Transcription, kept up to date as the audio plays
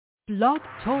Blog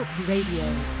Talk Radio.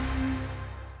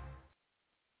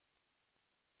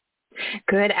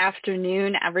 Good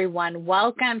afternoon, everyone.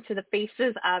 Welcome to the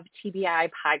Faces of TBI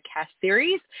podcast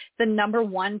series, the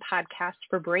 #1 podcast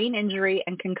for brain injury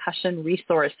and concussion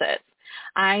resources.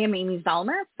 I am Amy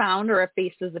Zellmer, founder of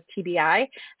Faces of TBI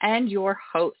and your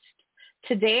host.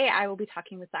 Today, I will be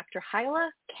talking with Dr.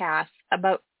 Hyla Cass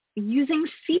about using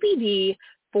CBD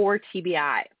for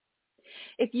TBI.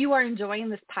 If you are enjoying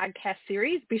this podcast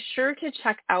series, be sure to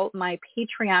check out my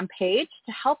Patreon page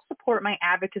to help support my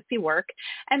advocacy work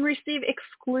and receive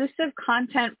exclusive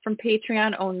content from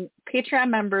Patreon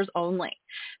members only.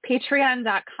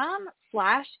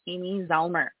 Patreon.com/Amy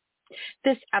Zellmer.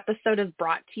 This episode is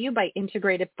brought to you by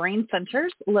Integrative Brain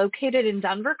Centers located in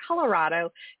Denver,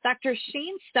 Colorado. Dr.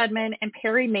 Shane Stedman and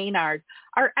Perry Maynard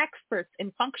are experts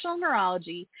in functional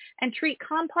neurology and treat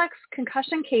complex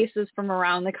concussion cases from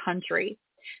around the country.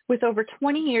 With over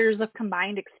 20 years of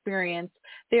combined experience,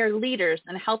 they are leaders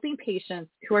in helping patients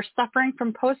who are suffering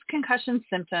from post-concussion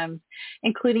symptoms,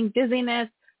 including dizziness,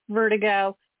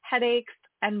 vertigo, headaches,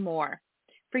 and more.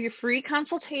 For your free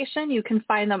consultation, you can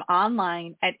find them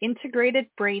online at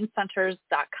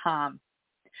integratedbraincenters.com.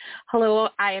 Hello,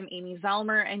 I am Amy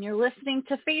Zellmer, and you're listening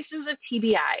to Faces of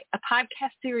TBI, a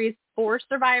podcast series for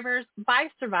survivors,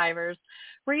 by survivors,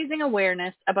 raising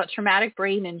awareness about traumatic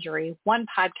brain injury, one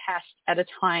podcast at a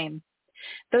time.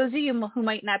 Those of you who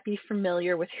might not be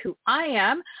familiar with who I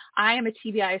am a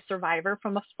TBI survivor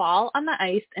from a fall on the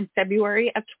ice in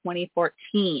February of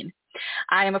 2014.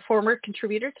 I am a former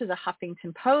contributor to the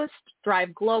Huffington Post,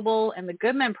 Thrive Global, and the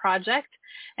Goodman Project,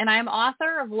 and I am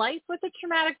author of Life with a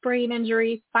Traumatic Brain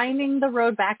Injury, Finding the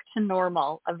Road Back to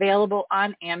Normal, available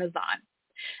on Amazon.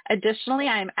 Additionally,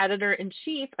 I am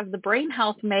editor-in-chief of the Brain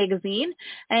Health Magazine,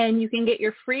 and you can get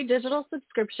your free digital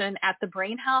subscription at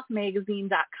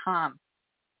thebrainhealthmagazine.com.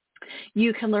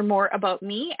 You can learn more about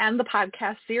me and the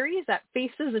podcast series at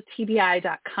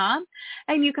facesoftbi.com,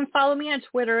 and you can follow me on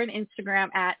Twitter and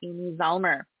Instagram at Amy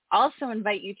Zellmer. Also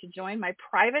invite you to join my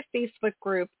private Facebook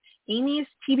group, Amy's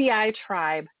TBI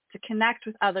Tribe, to connect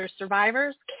with other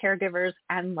survivors, caregivers,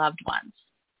 and loved ones.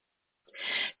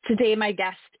 Today, my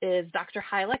guest is Dr.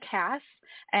 Hyla Cass,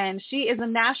 and she is a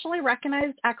nationally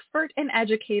recognized expert and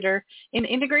educator in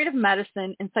integrative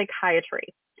medicine and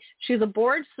psychiatry. She's a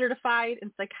board certified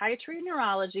in psychiatry and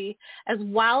neurology, as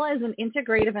well as in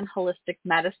integrative and holistic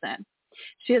medicine.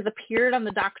 She has appeared on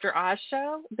the Dr. Oz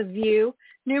Show, The View,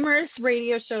 numerous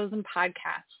radio shows and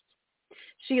podcasts.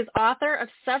 She is author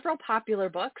of several popular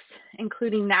books,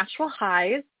 including Natural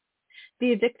Highs,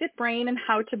 The Addicted Brain and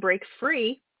How to Break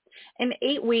Free, and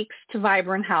 8 Weeks to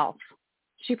Vibrant Health.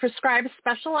 She prescribes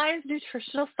specialized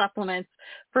nutritional supplements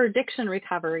for addiction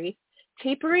recovery,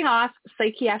 tapering off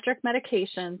psychiatric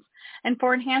medications, and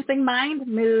for enhancing mind,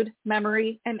 mood,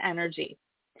 memory, and energy.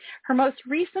 Her most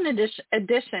recent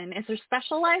addition is her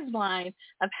specialized line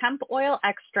of hemp oil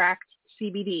extract,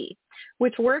 CBD,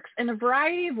 which works in a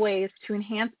variety of ways to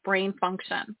enhance brain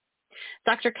function.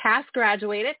 Dr. Cass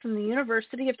graduated from the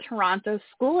University of Toronto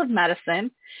School of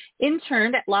Medicine,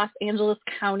 interned at Los Angeles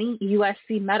County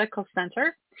USC Medical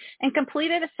Center, and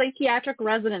completed a psychiatric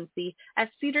residency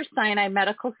at Cedars-Sinai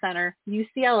Medical Center,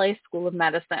 UCLA School of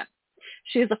Medicine.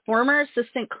 She is a former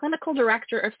assistant clinical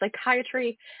director of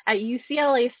psychiatry at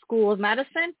UCLA School of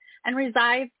Medicine and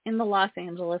resides in the Los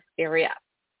Angeles area.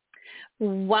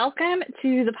 Welcome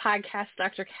to the podcast,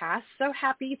 Dr. Cass. So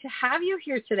happy to have you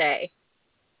here today.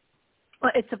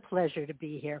 Well, it's a pleasure to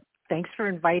be here. Thanks for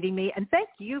inviting me, and thank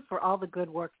you for all the good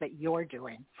work that you're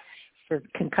doing for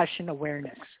concussion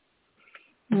awareness.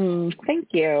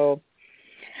 Thank you.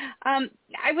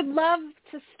 I would love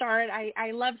to start.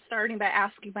 I love starting by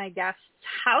asking my guests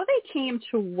how they came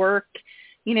to work,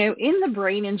 in the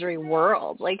brain injury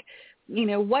world.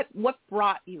 What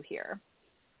brought you here?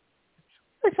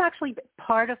 It's actually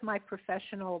part of my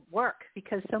professional work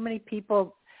because so many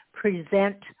people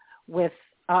present with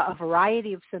a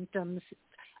variety of symptoms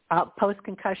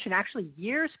post-concussion, actually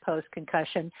years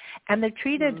post-concussion, and they're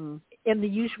treated in the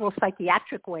usual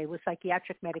psychiatric way with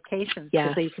psychiatric medications. Yes.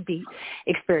 So they could be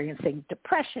experiencing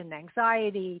depression,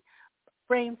 anxiety,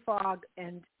 brain fog,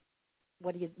 and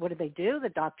what do they do? The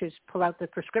doctors pull out the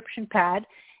prescription pad,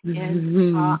 and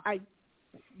the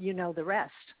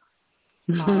rest.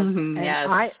 And yes.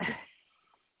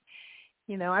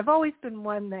 I've always been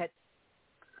one that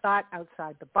thought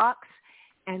outside the box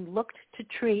and looked to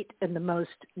treat in the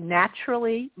most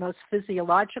naturally, most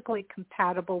physiologically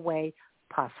compatible way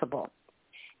possible.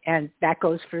 And that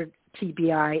goes for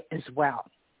TBI as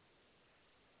well.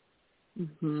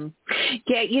 Mm-hmm.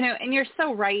 Yeah, and you're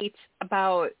so right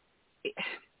about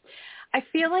I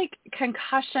feel like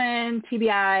concussion,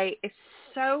 TBI is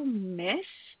so missed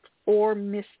or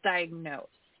misdiagnosed.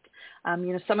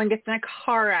 Someone gets in a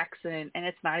car accident and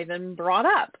it's not even brought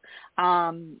up.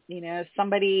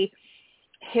 Somebody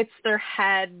hits their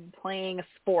head playing a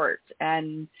sport,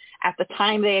 and at the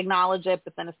time they acknowledge it,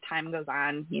 but then as time goes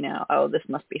on, oh, this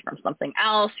must be from something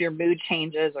else. Your mood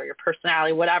changes or your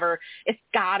personality, whatever. It's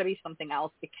got to be something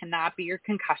else. It cannot be your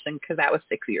concussion because that was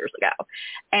 6 years ago.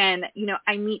 And,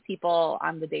 I meet people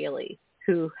on the daily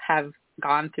who have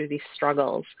gone through these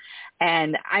struggles,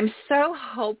 and I'm so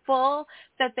hopeful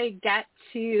that they get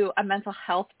to a mental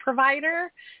health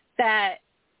provider that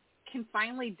can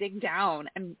finally dig down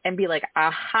and be like,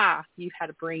 aha, you've had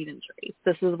a brain injury.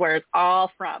 This is where it's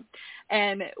all from.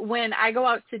 And when I go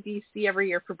out to DC every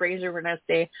year for Brain Awareness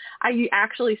Day, I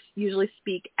actually usually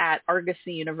speak at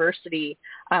Argosy University,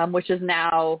 which is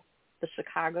now the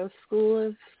Chicago School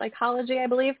of Psychology, I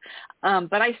believe.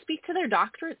 But I speak to their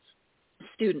doctorate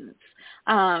students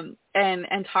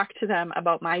and talk to them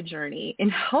about my journey in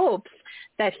hopes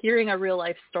that hearing a real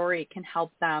life story can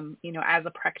help them, as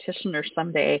a practitioner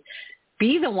someday,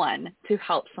 be the one to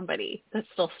help somebody that's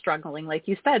still struggling, like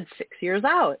you said, 6 years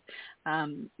out.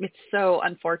 It's so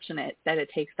unfortunate that it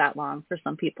takes that long for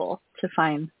some people to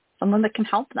find someone that can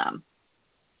help them.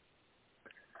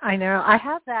 I know. I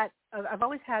have that. I've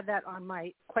always had that on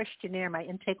my questionnaire, my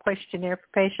intake questionnaire for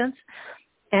patients.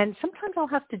 And sometimes I'll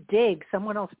have to dig.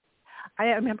 Someone else, I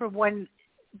remember one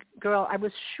girl, I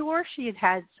was sure she had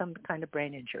had some kind of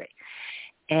brain injury.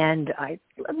 And I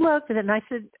looked at it and I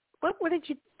said, how did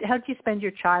you spend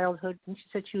your childhood? And she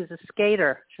said she was a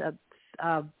skater,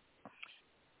 a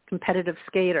competitive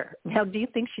skater. Now, do you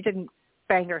think she didn't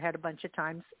bang her head a bunch of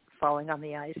times falling on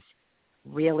the ice?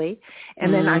 Really?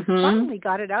 And then I finally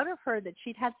got it out of her that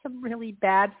she'd had some really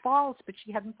bad falls, but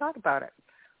she hadn't thought about it.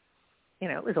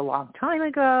 It was a long time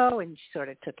ago, and she sort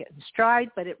of took it in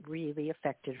stride, but it really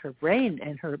affected her brain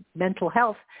and her mental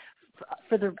health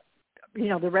for the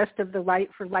rest of the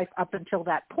life up until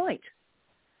that point.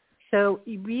 So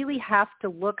you really have to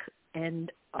look,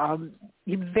 and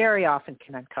you very often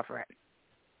can uncover it.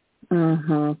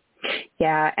 Mm-hmm.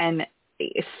 Yeah, and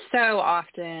so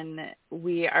often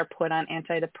we are put on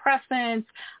antidepressants.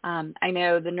 I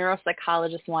know the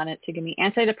neuropsychologist wanted to give me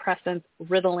antidepressants,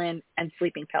 Ritalin, and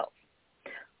sleeping pills,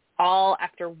 all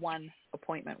after one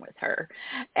appointment with her.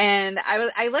 And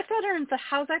I looked at her and said,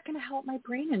 how's that going to help my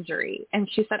brain injury? And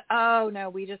she said, oh, no,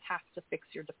 we just have to fix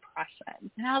your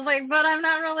depression. And I was like, but I'm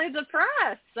not really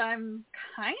depressed. I'm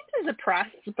kind of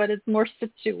depressed, but it's more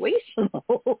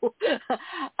situational.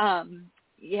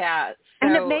 Yeah. So,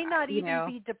 and it may not even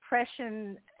be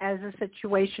depression as a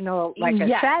situational, like a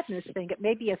sadness thing. It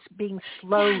may be a being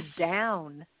slowed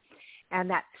down, and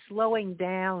that slowing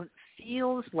down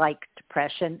feels like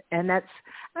depression, and that's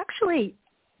actually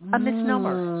a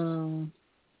misnomer.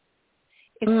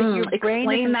 It's that your brain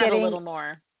Explain that getting, a little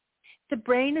more. The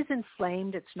brain is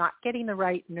inflamed. It's not getting the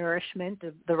right nourishment,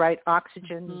 the right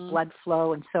oxygen, blood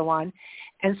flow, and so on.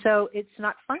 And so it's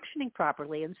not functioning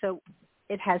properly. And so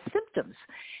it has symptoms.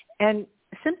 And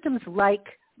symptoms like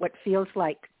what feels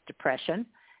like depression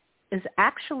is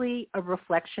actually a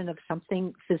reflection of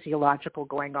something physiological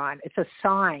going on. It's a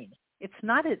sign. It's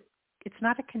not a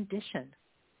condition.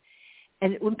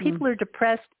 And when people are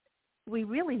depressed, we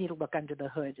really need to look under the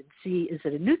hood and see, is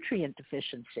it a nutrient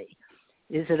deficiency?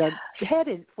 Is it a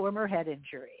former head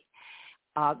injury?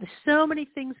 There's so many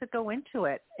things that go into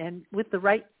it. And with the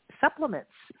right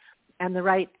supplements and the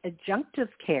right adjunctive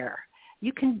care,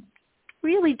 you can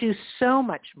really do so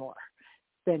much more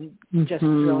than just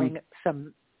throwing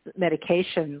some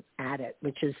medication at it,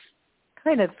 which is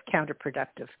kind of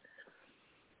counterproductive.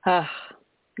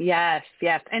 Yes.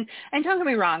 And don't get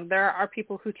me wrong, there are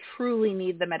people who truly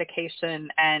need the medication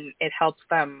and it helps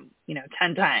them,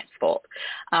 10 times fold.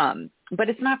 But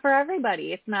it's not for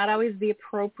everybody. It's not always the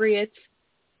appropriate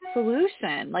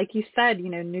solution. Like you said,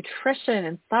 nutrition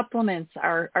and supplements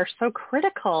are so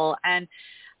critical. And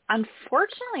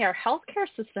unfortunately, our healthcare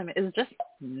system is just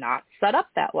not set up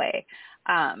that way.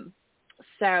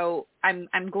 So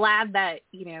I'm glad that,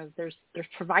 there's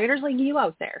providers like you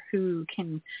out there who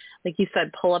can, like you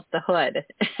said, pull up the hood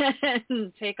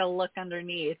and take a look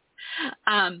underneath.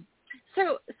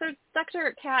 So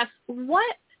Dr. Cass,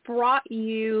 what brought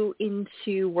you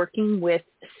into working with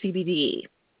CBD?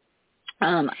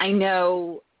 I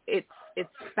know it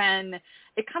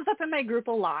comes up in my group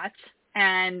a lot,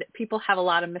 and people have a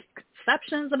lot of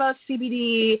misconceptions about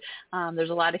CBD.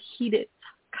 There's a lot of heated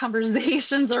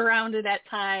conversations around it at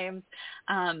times.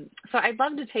 So I'd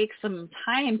love to take some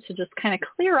time to just kind of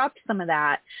clear up some of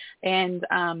that and,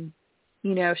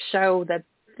 show that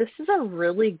this is a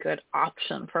really good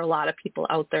option for a lot of people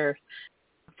out there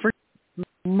for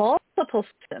multiple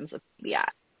symptoms of TBI.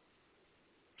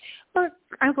 Well,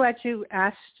 I'm glad you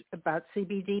asked about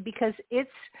CBD because it's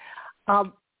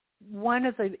one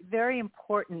of the very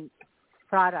important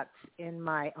products in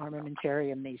my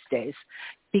armamentarium these days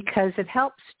because it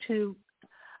helps to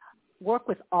work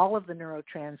with all of the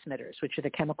neurotransmitters, which are the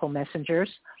chemical messengers,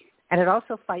 and it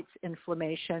also fights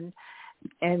inflammation,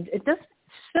 and it does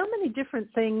so many different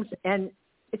things, and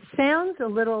it sounds a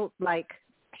little like,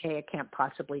 hey, I can't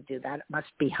possibly do that. It must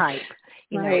be hype.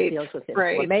 It deals with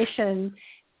inflammation,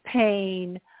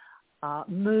 pain,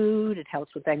 mood. It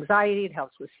helps with anxiety. It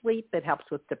helps with sleep. It helps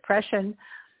with depression.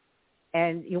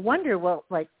 And you wonder, well,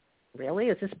 like, really?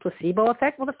 Is this placebo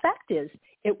effect? Well, the fact is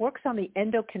it works on the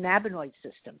endocannabinoid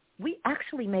system. We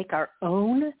actually make our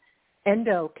own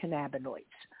endocannabinoids,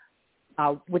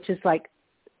 which is like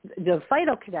the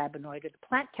phytocannabinoid or the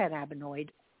plant cannabinoid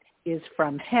is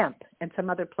from hemp and some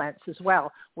other plants as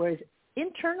well, whereas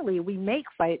internally we make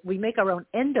our own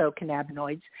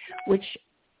endocannabinoids, which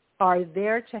are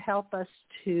there to help us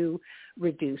to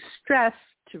reduce stress,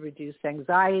 to reduce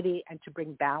anxiety, and to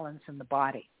bring balance in the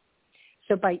body.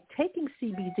 So by taking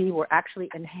CBD, we're actually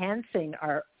enhancing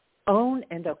our own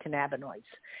endocannabinoids.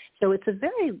 So it's a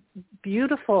very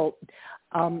beautiful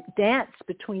dance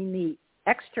between the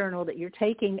external that you're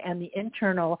taking and the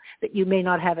internal that you may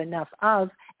not have enough of,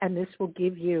 and this will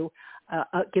give you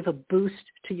give a boost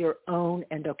to your own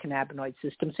endocannabinoid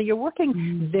system. So you're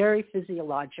working very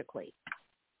physiologically.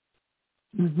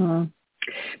 Mm-hmm.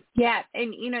 Yeah,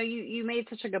 and you made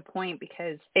such a good point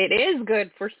because it is good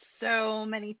for so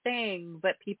many things,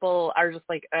 but people are just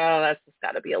like, oh, that's just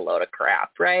got to be a load of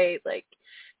crap, right? Like,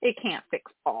 it can't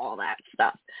fix all that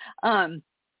stuff.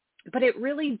 But it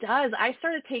really does. I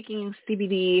started taking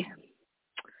CBD,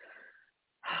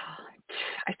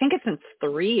 I think it's been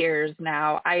 3 years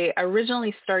now. I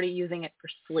originally started using it for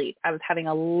sleep. I was having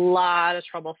a lot of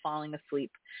trouble falling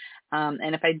asleep.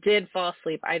 And if I did fall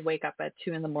asleep, I'd wake up at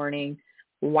 2 a.m,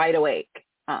 wide awake,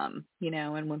 and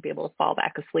wouldn't be able to fall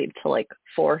back asleep till like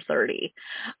 4:30.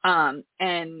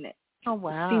 And oh,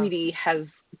 wow. CBD has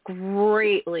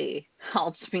greatly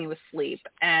helped me with sleep.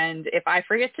 And if I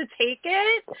forget to take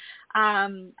it,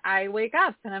 I wake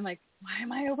up and I'm like, why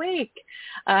am I awake?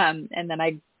 And then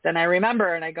I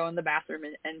remember and I go in the bathroom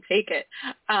and take it.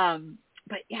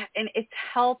 But yeah, and it's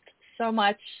helped so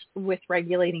much with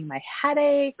regulating my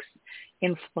headaches,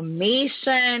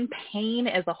 inflammation, pain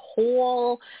as a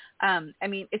whole.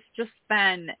 It's just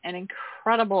been an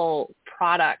incredible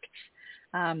product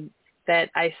that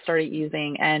I started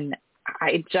using, and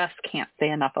I just can't say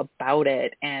enough about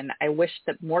it. And I wish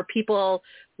that more people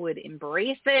would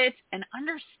embrace it and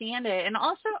understand it, and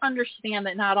also understand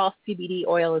that not all CBD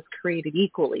oil is created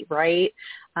equally, right?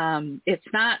 It's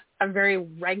not a very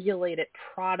regulated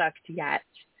product yet,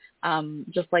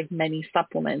 just like many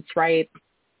supplements, right?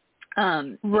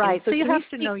 Right. So you have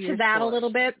to know your that source. a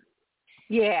little bit.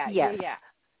 Yeah. Yes. Yeah.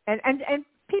 And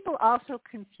people also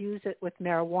confuse it with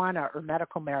marijuana or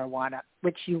medical marijuana,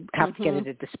 which you have to get at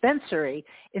a dispensary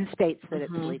in states that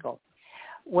it's legal.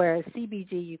 Whereas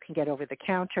CBD you can get over the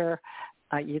counter,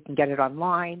 you can get it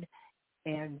online,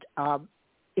 and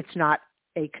it's not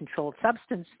a controlled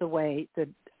substance the way that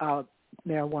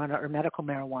marijuana or medical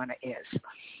marijuana is.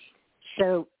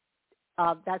 So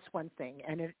that's one thing.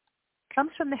 And it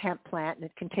comes from the hemp plant, and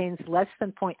it contains less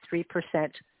than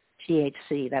 0.3%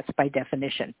 THC. That's by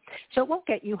definition. So it won't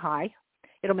get you high.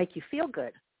 It'll make you feel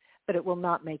good, but it will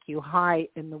not make you high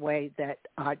in the way that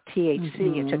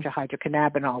THC and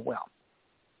tetrahydrocannabinol will.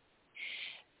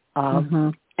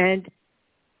 And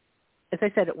as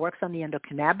I said, it works on the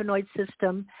endocannabinoid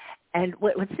system. And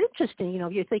what's interesting,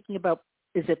 you're thinking about,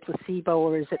 is it placebo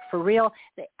or is it for real?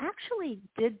 They actually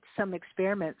did some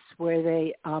experiments where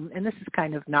they, and this is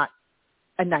kind of not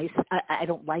a nice, I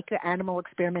don't like the animal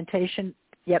experimentation.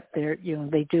 Yep,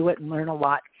 they do it and learn a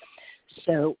lot.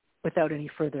 So without any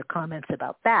further comments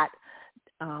about that,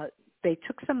 they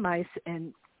took some mice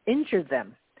and injured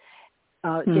them,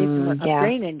 gave them a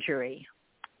brain injury,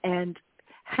 and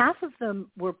half of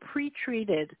them were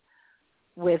pre-treated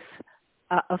with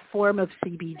a form of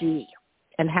CBD,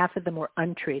 and half of them were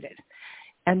untreated.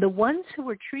 And the ones who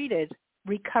were treated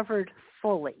recovered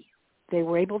fully. They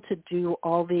were able to do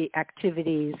all the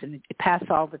activities and pass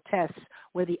all the tests,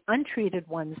 where the untreated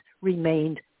ones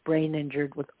remained brain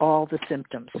injured with all the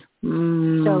symptoms.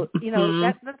 So,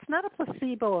 that's not a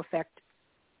placebo effect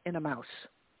in a mouse,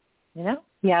 Yep.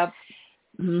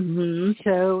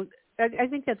 So I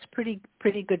think that's pretty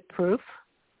good proof.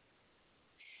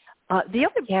 The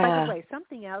other, by the way,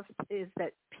 something else is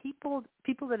that people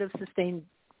that have sustained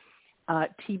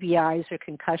TBIs or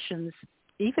concussions,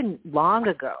 even long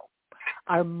ago,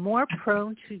 are more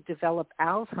prone to develop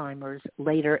Alzheimer's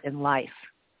later in life,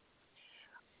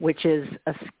 which is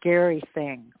a scary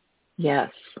thing.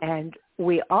 Yes. And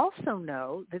we also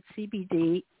know that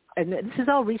CBD, and this is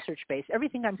all research-based.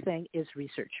 Everything I'm saying is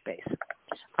research-based.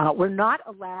 We're not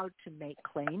allowed to make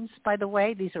claims, by the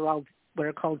way. These are all what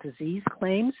are called disease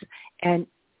claims. And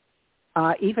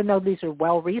even though these are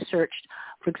well-researched,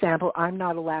 for example, I'm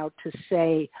not allowed to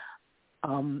say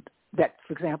that,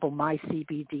 for example, my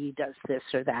CBD does this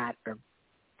or that or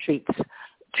treats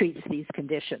these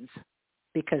conditions,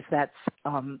 because that's,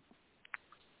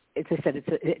 as I said,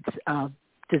 it's a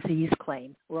disease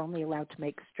claim. We're only allowed to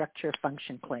make structure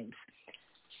function claims.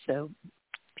 So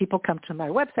people come to my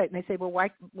website and they say, well,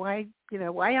 why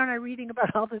aren't I reading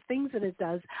about all the things that it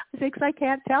does? I say, because I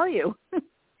can't tell you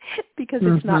because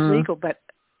it's not legal, but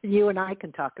you and I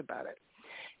can talk about it.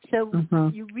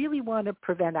 So you really want to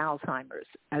prevent Alzheimer's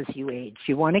as you age.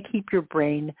 You want to keep your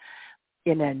brain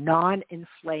in a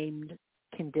non-inflamed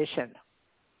condition.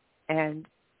 And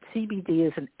CBD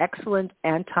is an excellent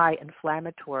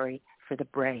anti-inflammatory for the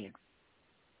brain.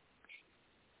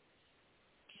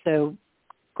 So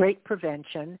great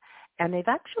prevention. And they've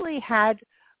actually had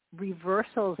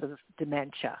reversals of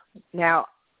dementia. Now,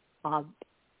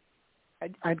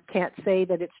 I can't say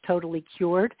that it's totally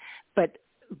cured, but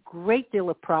a great deal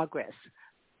of progress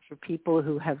for people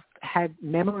who have had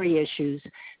memory issues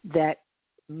that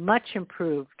much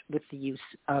improved with the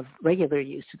regular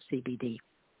use of CBD.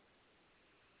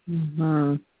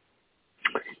 Mm-hmm.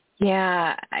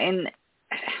 Yeah, and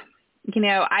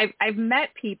I've met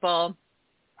people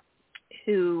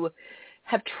who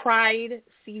have tried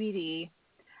CBD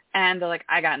and they're like,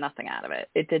 I got nothing out of it.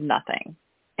 It did nothing.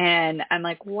 And I'm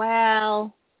like,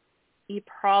 well, you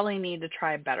probably need to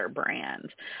try a better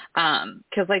brand.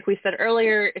 Because like we said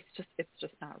earlier, it's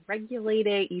just not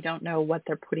regulated. You don't know what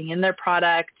they're putting in their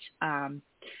product. And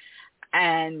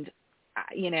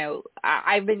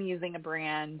I've been using a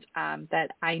brand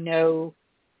that I know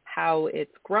how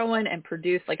it's grown and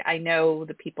produced. Like I know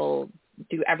the people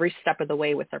do every step of the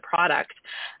way with their product.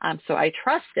 So I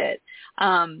trust it.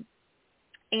 And,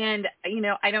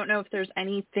 I don't know if there's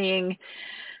anything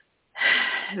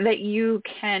that you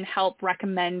can help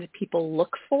recommend people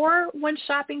look for when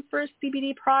shopping for a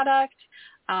CBD product.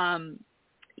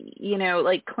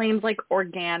 Like claims like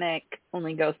organic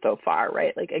only go so far,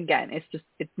 right? Like, again,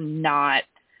 it's not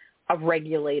a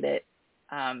regulated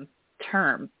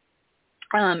term.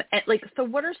 And so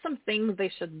what are some things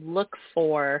they should look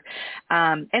for?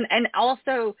 And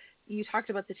also you talked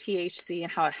about the THC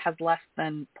and how it has less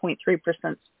than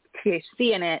 0.3%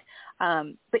 THC in it.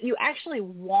 But you actually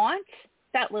want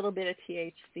that little bit of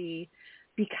THC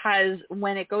because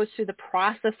when it goes through the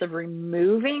process of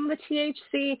removing the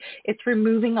THC, it's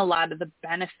removing a lot of the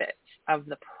benefits of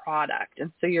the product.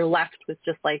 And so you're left with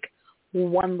just like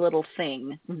one little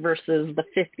thing versus the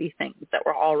 50 things that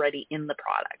were already in the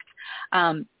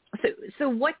product. So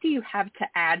what do you have to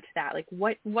add to that? Like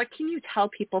what can you tell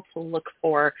people to look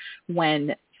for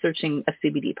when searching a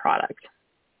CBD product?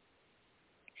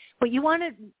 Well, you want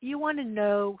to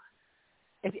know,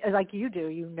 if, like you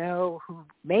do, who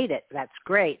made it. That's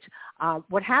great.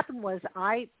 What happened was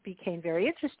I became very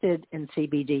interested in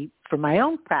CBD for my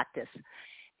own practice,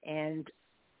 and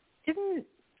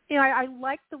I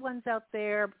liked the ones out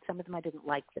there. But some of them I didn't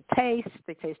like the taste.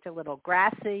 They taste a little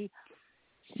grassy.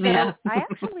 So yeah. I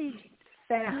actually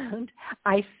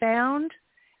found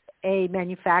a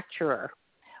manufacturer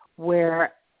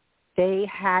where they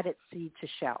had it seed to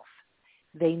shelf.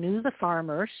 They knew the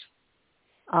farmers.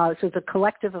 So it's a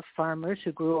collective of farmers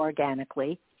who grew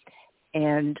organically,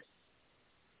 and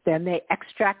then they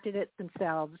extracted it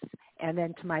themselves, and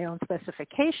then to my own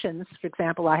specifications. For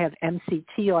example, I have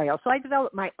MCT oil. So I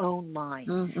developed my own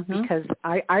line because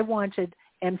I wanted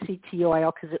MCT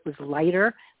oil because it was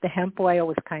lighter. The hemp oil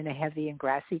was kind of heavy and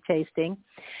grassy tasting.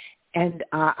 And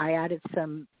I added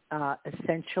some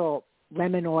essential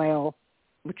lemon oil,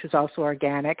 which was also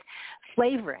organic,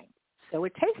 flavoring. So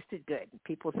it tasted good.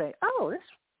 People say, oh, this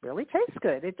really tastes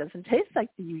good. It doesn't taste like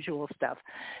the usual stuff.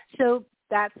 So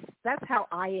that's how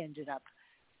I ended up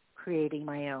creating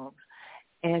my own.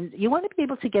 And you want to be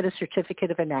able to get a certificate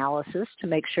of analysis to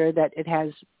make sure that it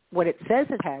has what it says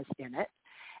it has in it,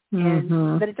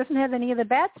 and that it doesn't have any of the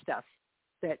bad stuff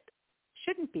that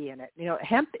shouldn't be in it.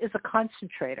 Hemp is a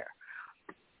concentrator,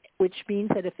 which means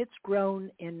that if it's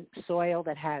grown in soil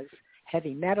that has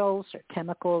heavy metals or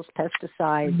chemicals,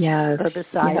 pesticides,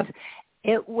 herbicides,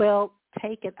 it will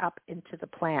take it up into the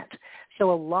plant.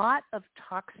 So a lot of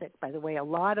toxic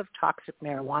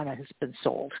marijuana has been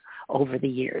sold over the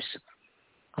years.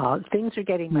 Things are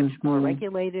getting much more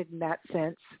regulated in that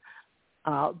sense,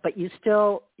 but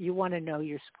you want to know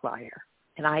your supplier.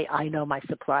 And I know my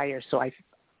supplier, so I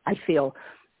feel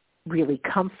really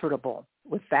comfortable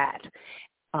with that.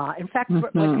 In fact,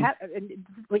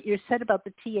 what you said about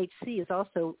the THC is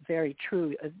also very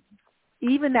true.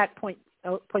 Even that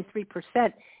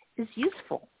 0.3% is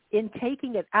useful. In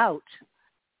taking it out,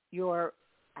 you're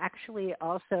actually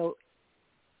also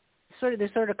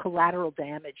there's collateral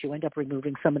damage. You end up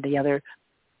removing some of the other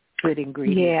good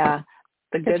ingredients. Yeah,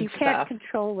 the good stuff. You can't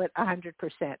control it 100%.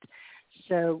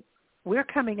 So we're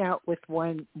coming out with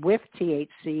one with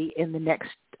THC in the next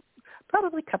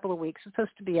probably couple of weeks. It's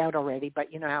supposed to be out already,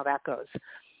 but you know how that goes.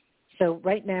 So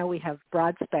right now we have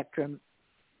broad spectrum,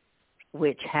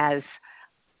 which has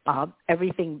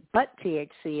everything but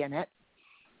THC in it.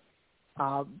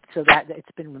 So that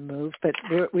it's been removed, but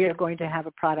we are going to have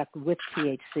a product with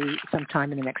THC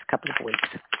sometime in the next couple of weeks.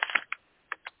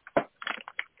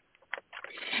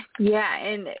 Yeah,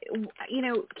 and,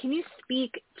 can you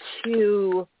speak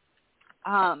to,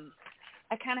 I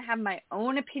kind of have my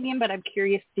own opinion, but I'm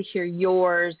curious to hear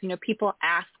yours. People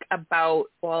ask about,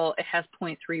 well, it has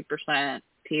 0.3%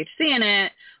 THC in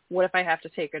it. What if I have to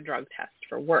take a drug test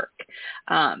for work?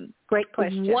 Great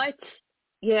question. What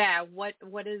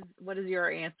is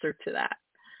your answer to that?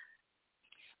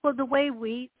 Well, the way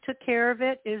we took care of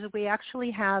it is we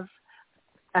actually have,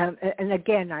 and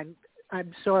again,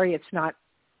 I'm sorry it's not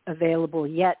available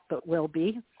yet, but will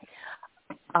be.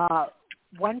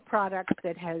 One product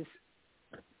that has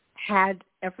had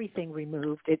everything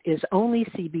removed. It is only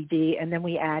CBD, and then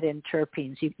we add in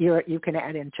terpenes. You can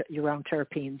add in your own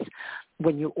terpenes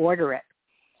when you order it,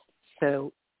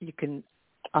 so you can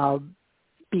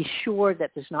be sure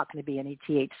that there's not going to be any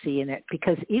THC in it,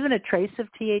 because even a trace of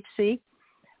THC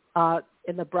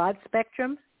in the broad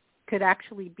spectrum could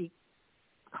actually be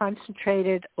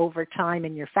concentrated over time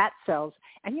in your fat cells,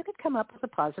 and you could come up with a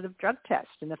positive drug test.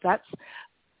 And if that's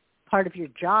part of your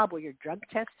job where you're drug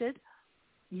tested,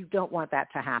 you don't want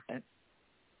that to happen.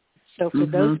 So for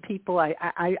those people, I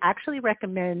actually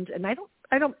recommend, and I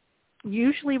don't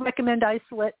usually recommend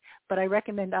isolate, but I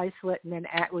recommend isolate, and then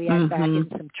we add back in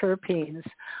some terpenes.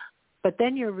 But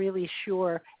then you're really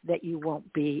sure that you won't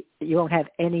have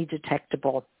any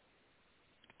detectable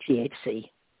THC.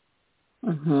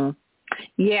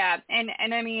 Yeah,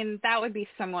 and I mean, that would be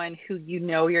someone who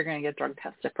you're going to get drug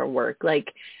tested for work,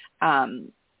 like,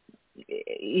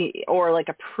 or like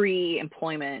a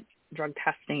pre-employment drug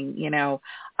testing.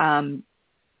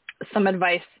 Some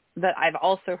advice that I've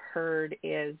also heard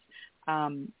is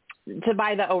to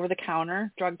buy the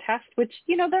over-the-counter drug test, which,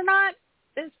 they're not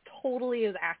totally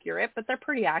as accurate, but they're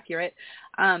pretty accurate.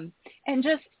 And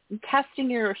just testing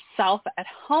yourself at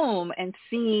home and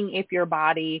seeing if your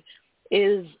body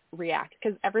is reacting,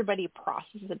 because everybody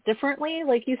processes it differently.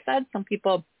 Like you said, some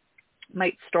people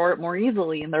might store it more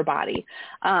easily in their body.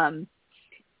 And,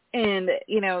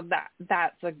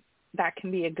 that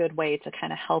can be a good way to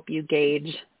kind of help you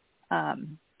gauge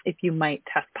if you might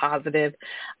test positive.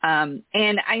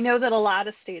 And I know that a lot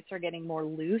of states are getting more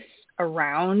loose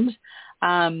around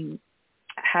having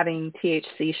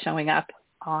THC showing up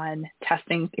on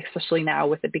testing, especially now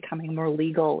with it becoming more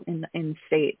legal in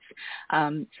states.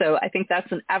 So I think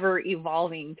that's an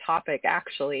ever-evolving topic,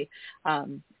 actually.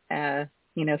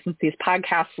 Since these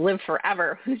podcasts live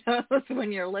forever, who knows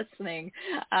when you're listening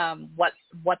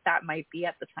what that might be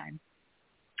at the time.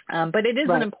 But it is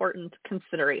an important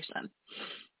consideration.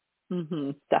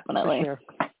 Definitely. For sure.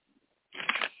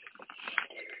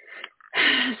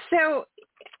 So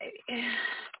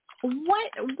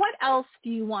what else do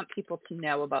you want people to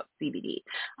know about CBD?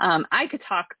 I could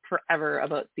talk forever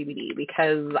about CBD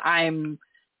because I'm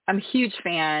a huge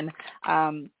fan.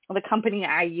 The company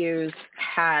I use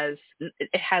has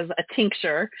a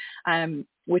tincture,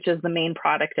 which is the main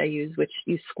product I use, which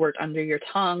you squirt under your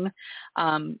tongue.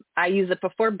 I use it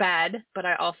before bed, but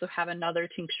I also have another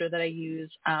tincture that I use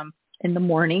in the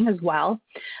morning as well.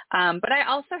 But I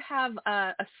also have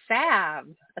a salve,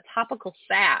 a topical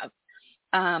salve.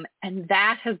 And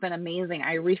that has been amazing.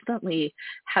 I recently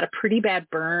had a pretty bad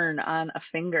burn on a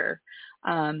finger.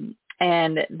 And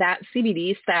that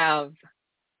CBD salve,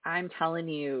 I'm telling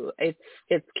you,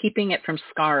 it's keeping it from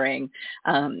scarring.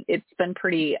 It's been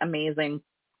pretty amazing.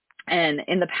 And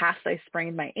in the past, I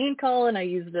sprained my ankle and I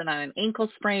used it on an ankle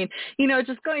sprain.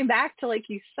 Just going back to, like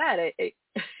you said, it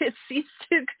seems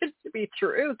too good to be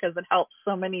true because it helps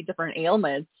so many different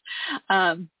ailments.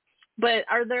 But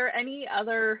are there any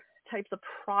other types of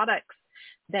products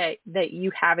that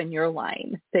you have in your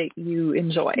line that you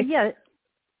enjoy?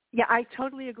 Yeah, I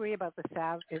totally agree about the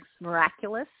salve. It's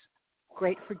miraculous.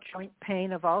 great for joint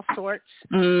pain of all sorts.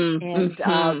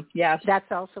 Yes.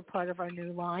 That's also part of our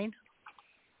new line.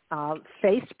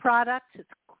 Face products, it's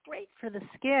great for the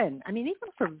skin. I mean, even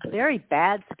for very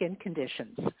bad skin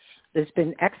conditions, there's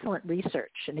been excellent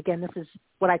research. And again, this is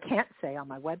what I can't say on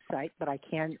my website, but I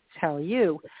can tell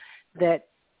you that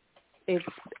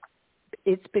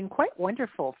it's been quite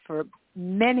wonderful for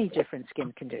many different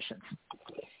skin conditions.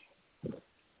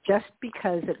 Just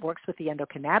because it works with the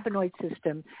endocannabinoid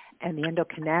system, and the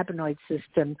endocannabinoid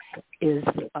system is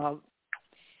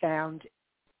found,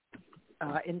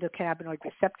 endocannabinoid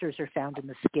receptors are found in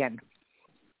the skin.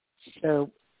 So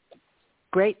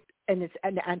great, and it's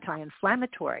an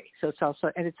anti-inflammatory. So it's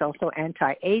also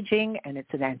anti-aging, and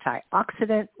it's an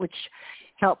antioxidant, which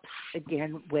helps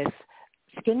again with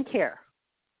skincare,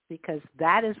 because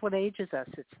that is what ages us.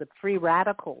 It's the free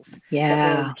radicals that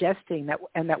we're ingesting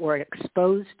that we're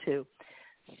exposed to.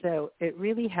 So it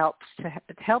really helps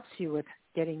you with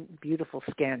getting beautiful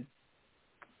skin.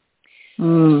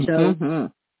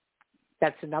 So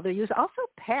that's another use. Also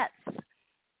pets.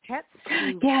 Pets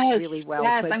do really well.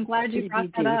 Yes, I'm glad you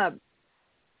brought that up.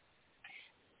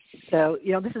 So,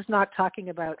 this is not talking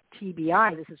about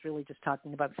TBI. This is really just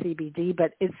talking about CBD.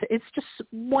 But it's just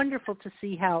wonderful to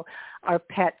see how our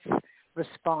pets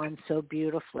respond so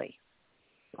beautifully.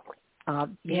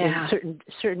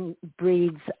 Certain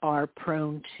breeds are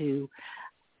prone to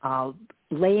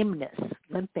lameness,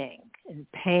 limping,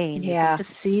 and pain. Yeah. You can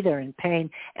just see they're in pain.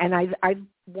 And I've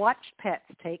watched pets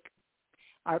take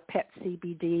our pet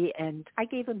CBD, and I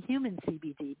gave them human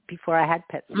CBD before I had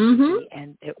pet CBD,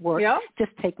 and it worked,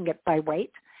 just taking it by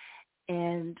weight.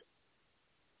 And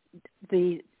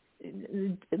the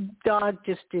dog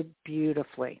just did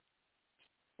beautifully.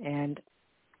 And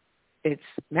its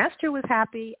master was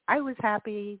happy, I was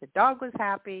happy, the dog was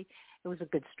happy. It was a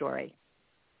good story.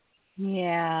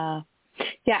 Yeah.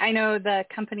 Yeah, I know the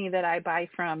company that I buy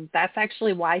from, that's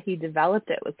actually why he developed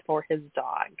it, was for his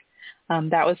dog.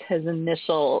 That was his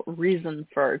initial reason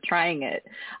for trying it.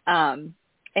 And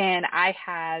I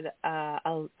had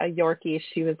a Yorkie.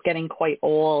 She was getting quite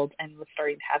old and was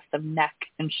starting to have some neck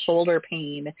and shoulder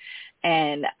pain.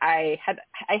 And I had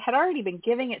already been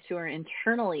giving it to her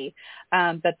internally,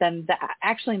 but then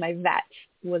actually my vet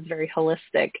was very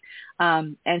holistic,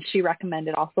 and she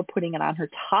recommended also putting it on her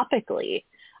topically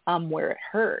where it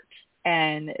hurt.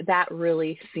 And that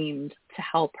really seemed to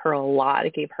help her a lot.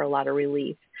 It gave her a lot of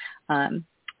relief, and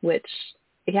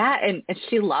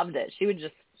she loved it.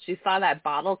 She saw that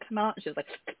bottle come out, and she was like,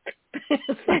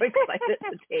 so excited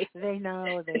to taste. They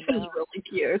know. This is really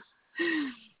cute.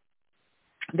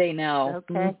 They know.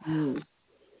 Okay. Mm-hmm.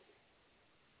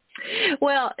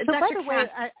 Well, so Dr. by the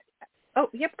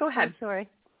way, go ahead. I'm sorry.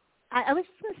 I was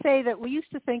just going to say that we used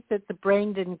to think that the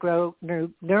brain didn't grow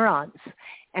neurons,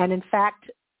 and in fact,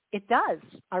 it does.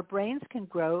 Our brains can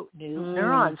grow new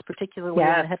neurons, particularly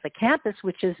in the hippocampus,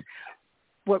 which is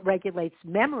what regulates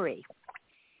memory.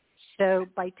 So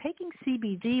by taking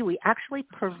CBD, we actually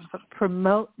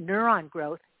promote neuron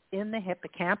growth in the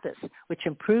hippocampus, which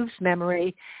improves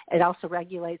memory. It also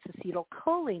regulates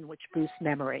acetylcholine, which boosts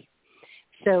memory.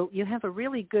 So you have a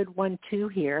really good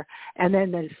 1-2 here. And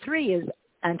then the 3 is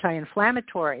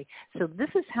anti-inflammatory. So this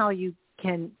is how you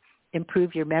can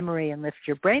improve your memory and lift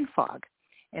your brain fog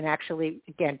and actually,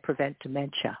 again, prevent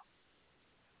dementia.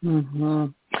 Mm-hmm.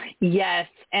 Yes.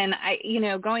 And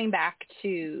going back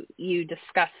to, you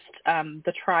discussed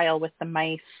the trial with the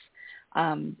mice.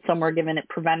 Some were given it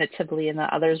preventatively and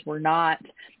the others were not.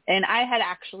 And I had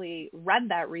actually read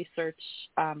that research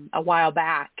a while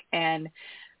back. And,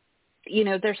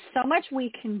 there's so much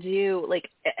we can do. Like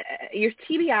your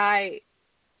TBI,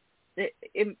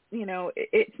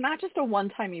 it's not just a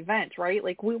one-time event, right?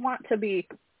 Like we want to be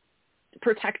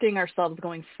protecting ourselves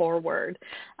going forward.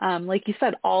 Like you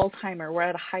said, Alzheimer, we're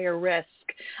at a higher risk.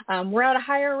 We're at a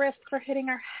higher risk for hitting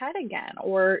our head again,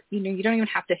 or, you don't even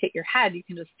have to hit your head. You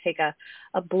can just take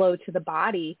a blow to the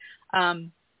body.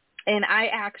 And I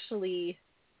actually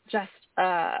just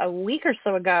a week or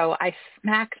so ago, I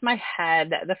smacked my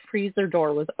head. The freezer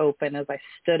door was open as I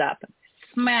stood up and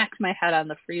smacked my head on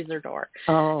the freezer door.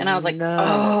 And I was like,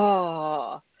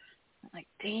 I'm like,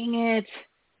 dang it.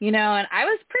 And I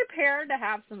was prepared to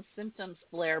have some symptoms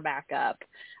flare back up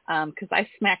because I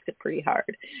smacked it pretty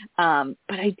hard. But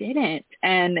I didn't.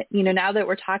 And, now that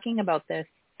we're talking about this,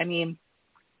 I mean,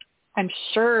 I'm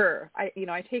sure I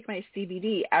take my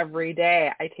CBD every day.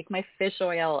 I take my fish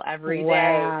oil every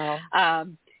day.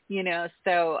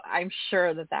 So I'm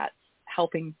sure that that's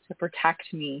helping to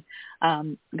protect me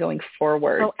going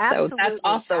forward. Oh, so that's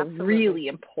also really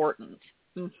important.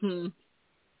 Mm-hmm.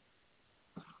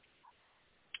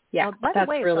 Yeah, by that's the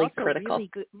way, really it's also critical.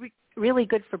 really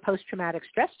good for post-traumatic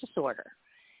stress disorder.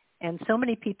 And so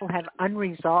many people have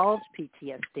unresolved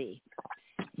PTSD.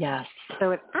 Yes.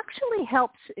 So it actually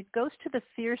helps. It goes to the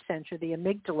fear center, the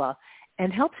amygdala,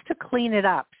 and helps to clean it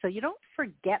up. So you don't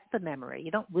forget the memory.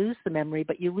 You don't lose the memory,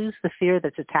 but you lose the fear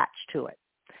that's attached to it.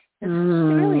 It's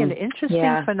really an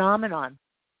interesting phenomenon.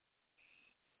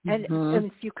 And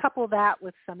if you couple that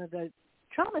with some of the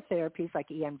trauma therapies like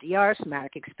EMDR,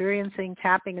 somatic experiencing,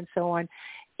 tapping, and so on,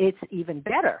 it's even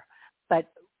better.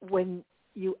 But when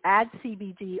you add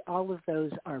CBD, all of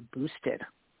those are boosted.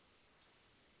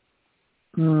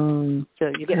 So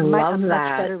you get a much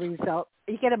better result.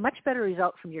 You get a much better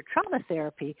result from your trauma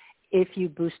therapy if you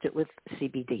boost it with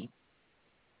CBD.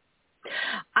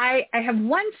 I have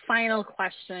one final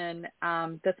question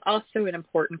that's also an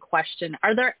important question.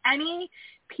 Are there any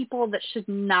people that should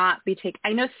not be taking?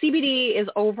 I know CBD is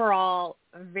overall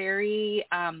very,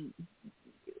 I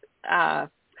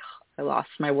lost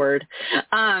my word.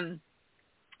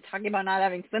 Talking about not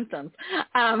having symptoms.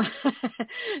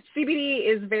 CBD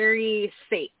is very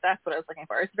safe. That's what I was looking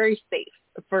for. It's very safe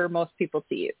for most people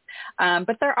to use.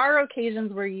 But there are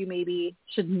occasions where you maybe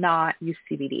should not use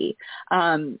CBD.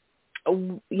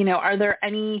 Are there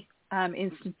any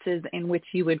instances in which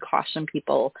you would caution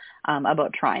people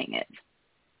about trying it?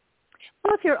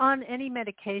 Well, if you're on any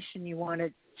medication, you want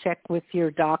to check with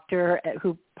your doctor,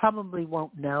 who probably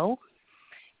won't know.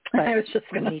 But I was just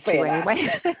going to say that.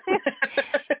 Anyway.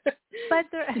 But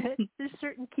there's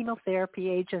certain chemotherapy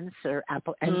agents or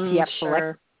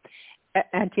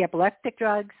anti-epileptic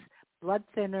drugs, blood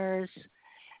thinners,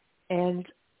 and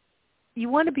you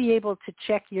want to be able to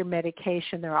check your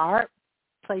medication. There are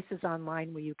places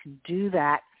online where you can do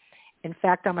that. In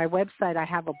fact, on my website, I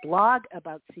have a blog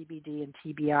about CBD and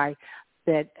TBI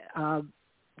that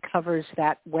covers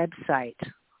that website.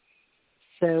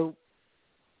 So,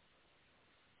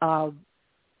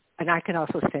 and I can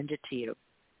also send it to you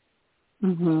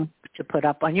to put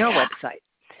up on your website.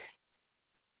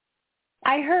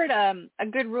 I heard a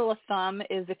good rule of thumb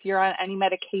is if you're on any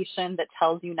medication that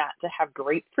tells you not to have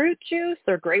grapefruit juice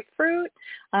or grapefruit,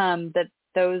 that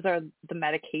those are the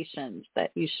medications that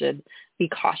you should be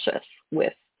cautious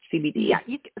with CBD. Yeah,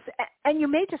 and you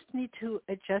may just need to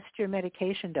adjust your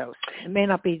medication dose. It may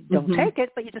not be don't take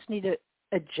it, but you just need to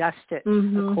adjust it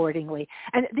accordingly.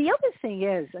 And the other thing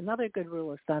is, another good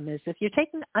rule of thumb is if you're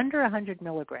taking under 100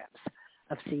 milligrams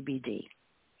of CBD,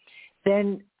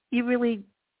 then you really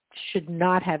should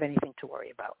not have anything to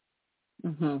worry about.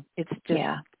 It's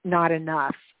just not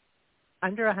enough.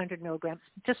 Under 100 milligrams,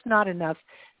 just not enough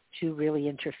to really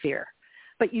interfere.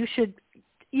 But you should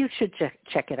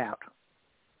check it out.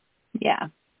 Yeah.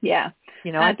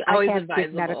 You know, I have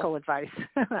good medical advice.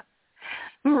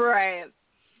 Right.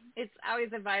 It's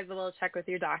always advisable to check with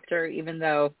your doctor, even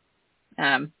though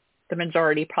the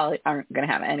majority probably aren't going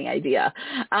to have any idea.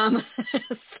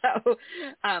 So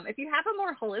if you have a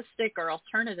more holistic or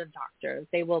alternative doctor,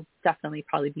 they will definitely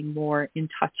probably be more in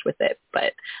touch with it.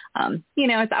 But,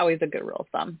 it's always a good rule of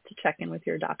thumb to check in with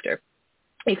your doctor,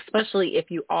 especially if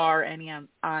you are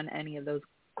on any of those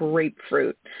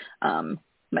grapefruit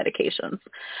medications.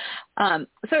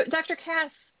 So Dr.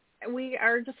 Cass, we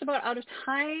are just about out of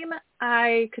time.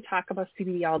 I could talk about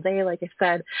CBD all day, like I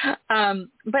said.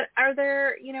 But are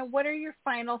there, what are your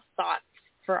final thoughts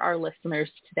for our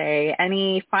listeners today?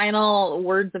 Any final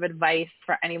words of advice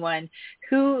for anyone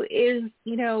who is,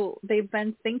 they've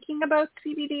been thinking about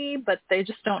CBD, but they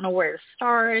just don't know where to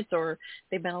start, or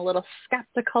they've been a little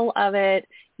skeptical of it?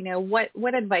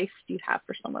 What advice do you have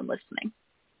for someone listening?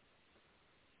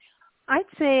 I'd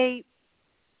say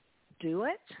do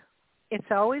it. It's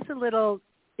always a little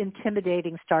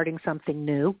intimidating starting something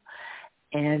new,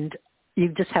 and you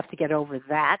just have to get over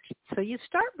that. So you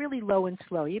start really low and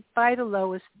slow. You buy the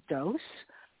lowest dose,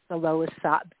 the lowest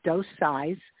dose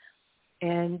size,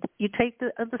 and you take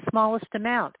the smallest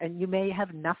amount, and you may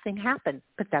have nothing happen,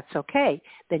 but that's okay.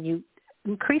 Then you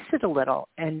increase it a little,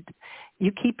 and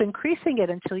you keep increasing it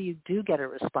until you do get a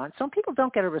response. Some people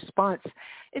don't get a response.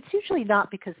 It's usually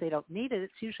not because they don't need it.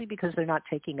 It's usually because they're not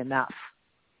taking enough.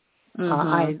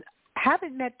 I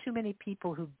haven't met too many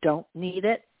people who don't need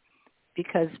it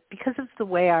because of the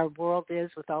way our world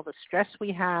is, with all the stress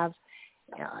we have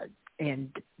and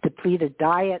depleted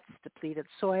diets, depleted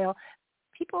soil.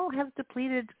 People have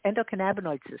depleted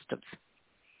endocannabinoid systems.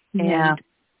 Yeah.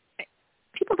 And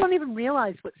people don't even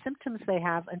realize what symptoms they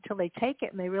have until they take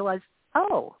it and they realize,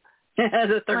 oh,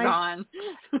 that they're gone.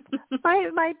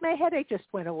 my headache just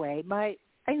went away. My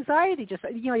anxiety just,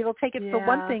 you'll take it for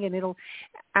one thing and it'll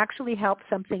actually help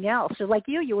something else. So like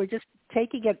you were just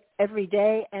taking it every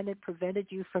day and it prevented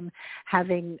you from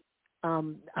having a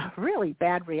really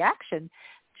bad reaction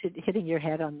hitting your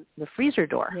head on the freezer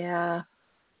door. Yeah.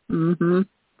 Mhm.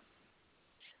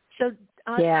 So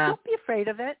don't be afraid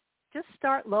of it. Just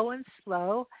start low and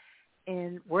slow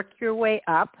and work your way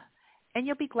up, and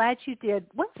you'll be glad you did.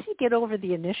 Once you get over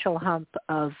the initial hump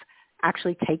of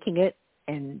actually taking it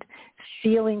and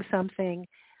feeling something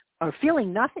or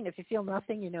feeling nothing, if you feel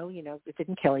nothing, you know, it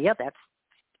didn't kill you. That's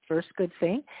the first good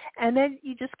thing. And then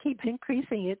you just keep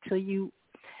increasing it till you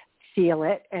feel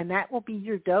it, and that will be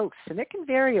your dose. And it can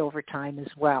vary over time as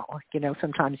well. You know,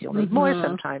 sometimes you'll need more,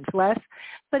 sometimes less,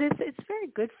 but it's very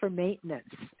good for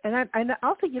maintenance. And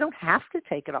also you don't have to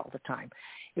take it all the time.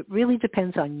 It really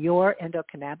depends on your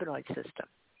endocannabinoid system.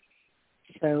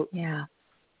 So yeah,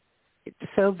 it's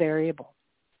so variable.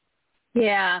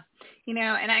 Yeah. You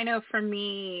know, and I know for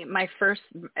me, my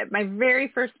very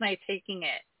first night taking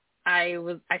it, I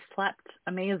slept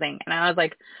amazing. And I was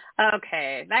like,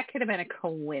 okay, that could have been a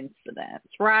coincidence,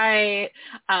 right?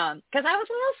 Because I was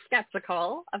a little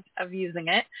skeptical of using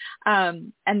it.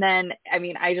 And then, I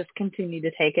mean, I just continued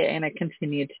to take it, and it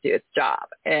continued to do its job.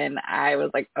 And I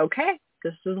was like, okay,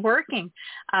 this is working.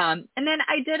 And then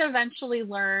I did eventually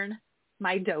learn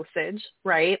my dosage,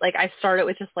 right? Like I started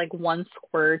with just like 1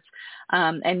 squirt.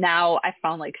 And now I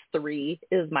found like 3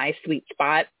 is my sweet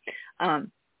spot.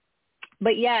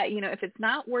 But yeah, you know, if it's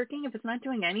not working, if it's not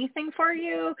doing anything for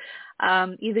you,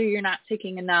 either you're not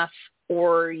taking enough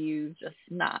or you've just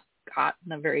not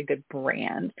gotten a very good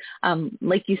brand.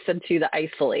 Like you said too, the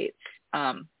isolates,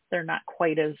 they're not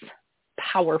quite as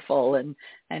powerful and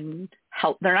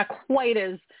help. They're not quite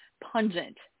as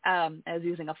pungent as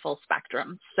using a full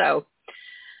spectrum. So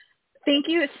thank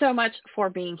you so much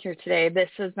for being here today. This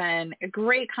has been a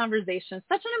great conversation,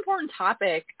 such an important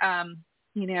topic.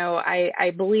 You know,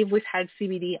 I believe we've had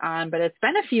CBD on, but it's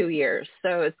been a few years,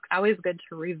 so it's always good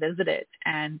to revisit it.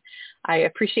 And I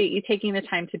appreciate you taking the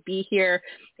time to be here.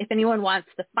 If anyone wants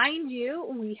to find you,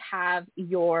 we have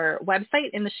your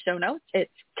website in the show notes.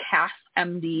 It's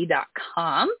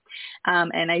cassmd.com.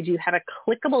 And I do have a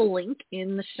clickable link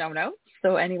in the show notes.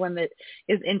 So anyone that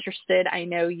is interested, I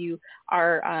know you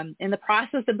are in the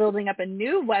process of building up a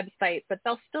new website, but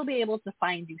they'll still be able to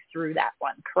find you through that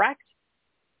one, correct?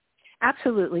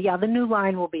 Absolutely. Yeah, the new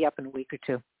line will be up in a week or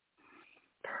 2.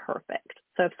 Perfect.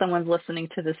 So if someone's listening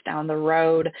to this down the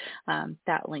road,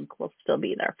 that link will still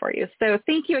be there for you. So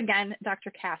thank you again,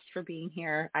 Dr. Cass, for being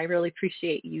here. I really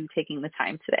appreciate you taking the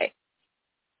time today.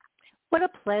 What a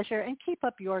pleasure, and keep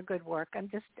up your good work. I'm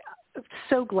just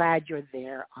so glad you're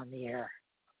there on the air.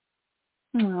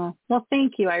 Oh, well,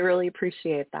 thank you. I really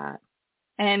appreciate that.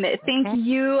 And thank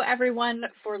you, everyone,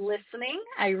 for listening.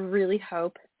 I really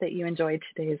hope that you enjoyed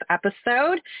today's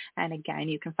episode. And again,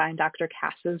 you can find Dr.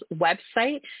 Cass's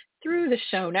website through the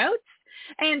show notes.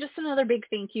 And just another big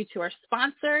thank you to our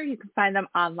sponsor. You can find them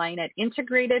online at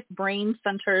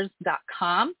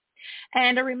integratedbraincenters.com.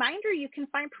 And a reminder, you can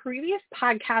find previous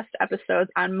podcast episodes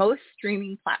on most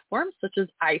streaming platforms, such as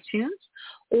iTunes,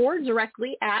 or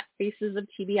directly at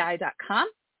facesoftbi.com.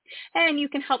 And you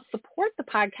can help support the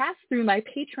podcast through my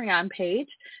Patreon page,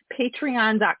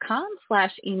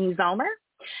 patreon.com/Amy Zellmer.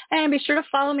 And be sure to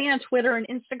follow me on Twitter and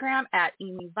Instagram at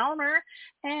Amy Zellmer.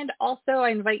 And also I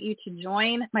invite you to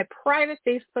join my private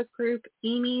Facebook group,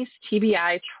 Amy's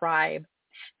TBI Tribe.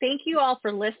 Thank you all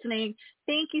for listening.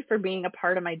 Thank you for being a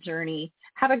part of my journey.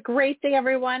 Have a great day,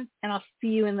 everyone, and I'll see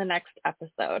you in the next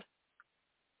episode.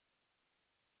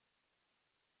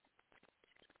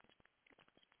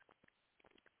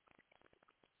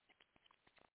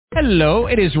 Hello,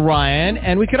 it is Ryan,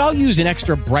 and we could all use an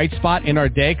extra bright spot in our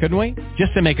day, couldn't we?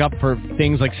 Just to make up for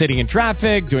things like sitting in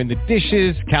traffic, doing the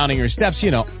dishes, counting your steps,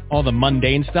 you know, all the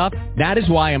mundane stuff. That is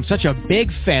why I'm such a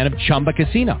big fan of Chumba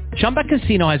Casino. Chumba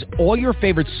Casino has all your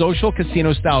favorite social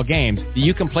casino-style games that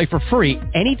you can play for free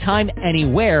anytime,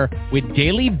 anywhere with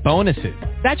daily bonuses.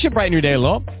 That should brighten your day a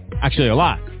little. Actually, a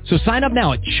lot. So sign up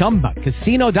now at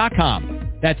ChumbaCasino.com.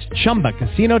 That's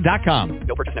ChumbaCasino.com.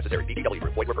 No purchase necessary. VGW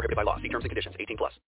Group. Void where prohibited by law. See terms and conditions. 18+.